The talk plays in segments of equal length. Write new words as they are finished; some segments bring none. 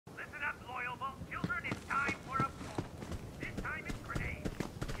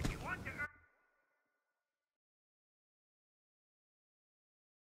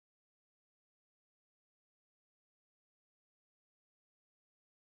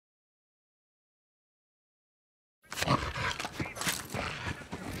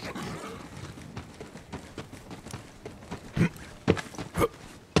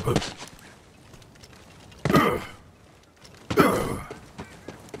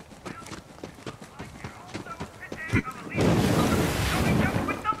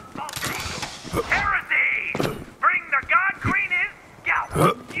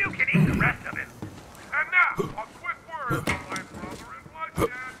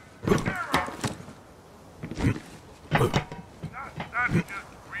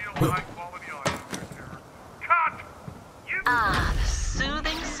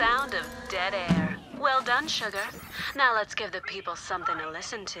Sugar. Now let's give the people something to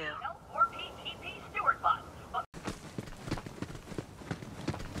listen to.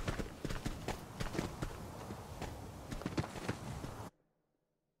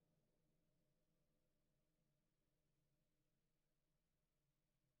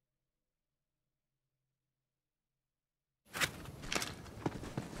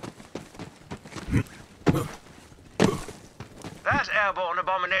 That airborne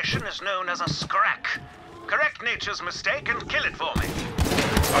abomination is known as a scrack. Correct nature's mistake and kill it for me.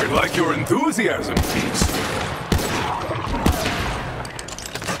 I like your enthusiasm, Peace.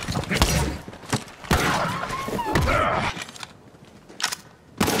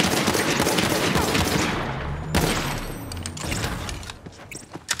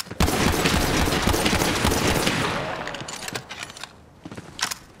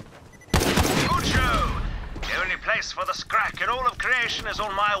 Good show. The only place for the scrack in all of creation is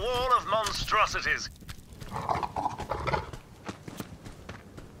on my wall of monstrosities.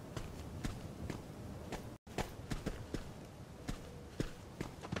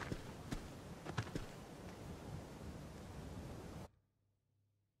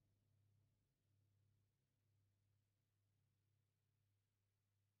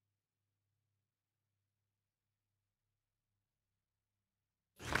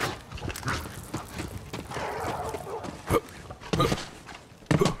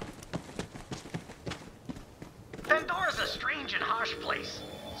 Pandora's a strange and harsh place.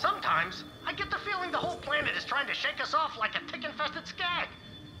 Sometimes, I get the feeling the whole planet is trying to shake us off like a tick-infested skag.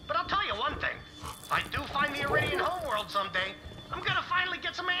 But I'll tell you one thing. If I do find the Iridian homeworld someday, I'm gonna finally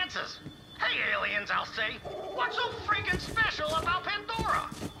get some answers. Hey, aliens, I'll say. What's so freaking special about Pandora?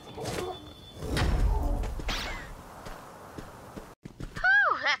 Whew,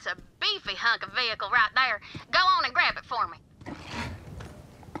 that's a beefy hunk of vehicle right there. Go on and grab it for me.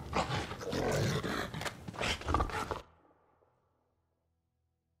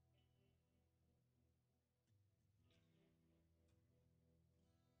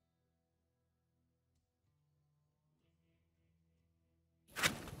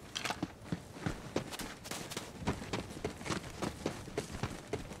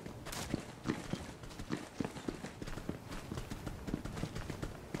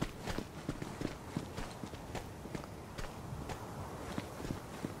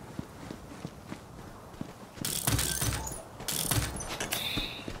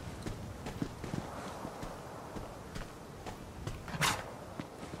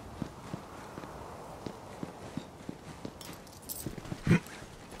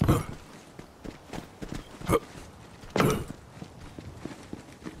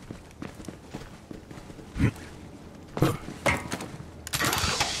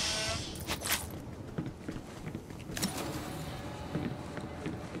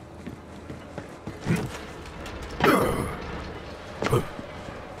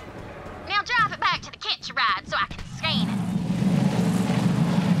 Now drive it back to the catch ride so I can scan it.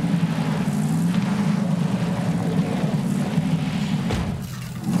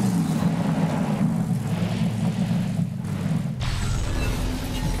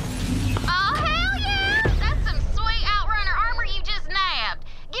 Oh, hell yeah! That's some sweet Outrunner armor you just nabbed.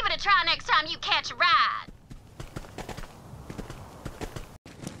 Give it a try next time you catch a ride.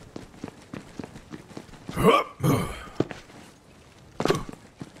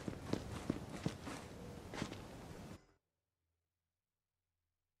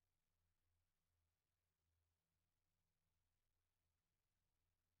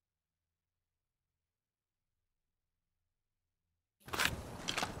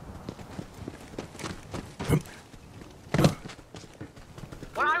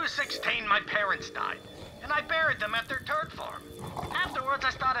 When I was 16, my parents died, and I buried them at their turd farm. Afterwards, I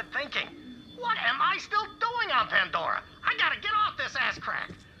started thinking, what am I still doing on Pandora? I gotta get off this ass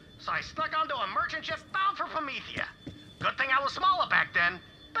crack. So I stuck onto a merchant ship bound for Promethea. Good thing I was smaller back then,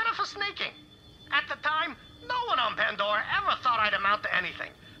 better for sneaking. At the time, no one on Pandora ever thought I'd amount to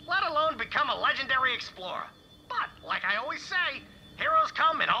anything, let alone become a legendary explorer. But, like I always say, heroes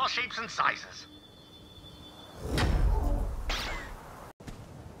come in all shapes and sizes.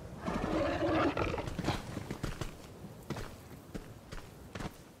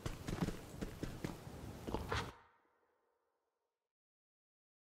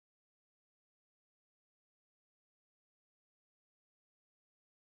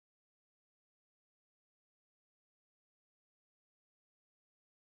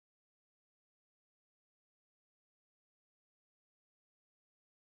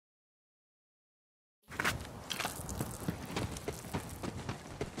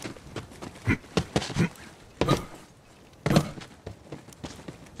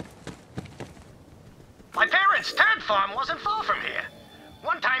 farm wasn't far from here.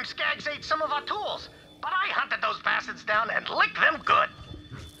 One time Skags ate some of our tools, but I hunted those bastards down and licked them good.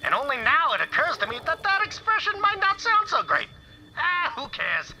 And only now it occurs to me that that expression might not sound so great. Ah, who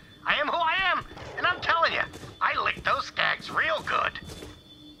cares? I am who I am, and I'm telling you, I licked those Skags real good.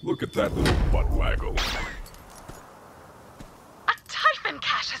 Look at that little butt waggle. A Typhon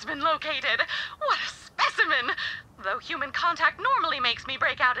cache has been located. What a specimen! Though human contact normally makes me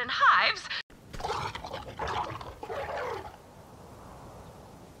break out in hives.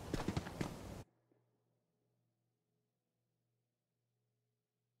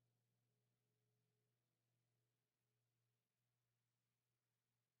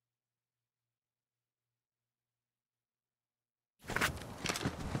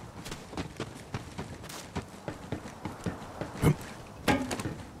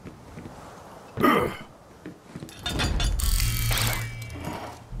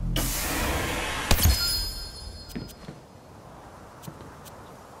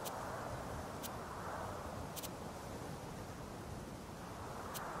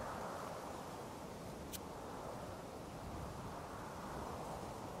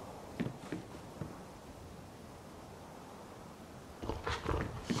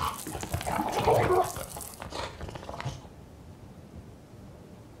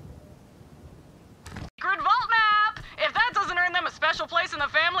 Place in the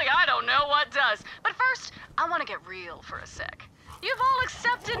family, I don't know what does. But first, I want to get real for a sec. You've all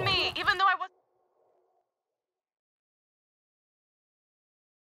accepted me, even though I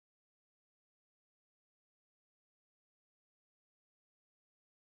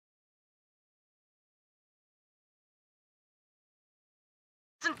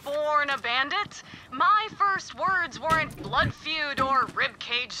wasn't born a bandit. My first words weren't blood feud or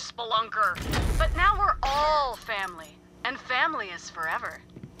ribcage spelunker. But now we're all family. And family is forever.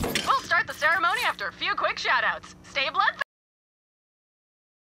 We'll start the ceremony after a few quick shoutouts. Stay bloodthirsty.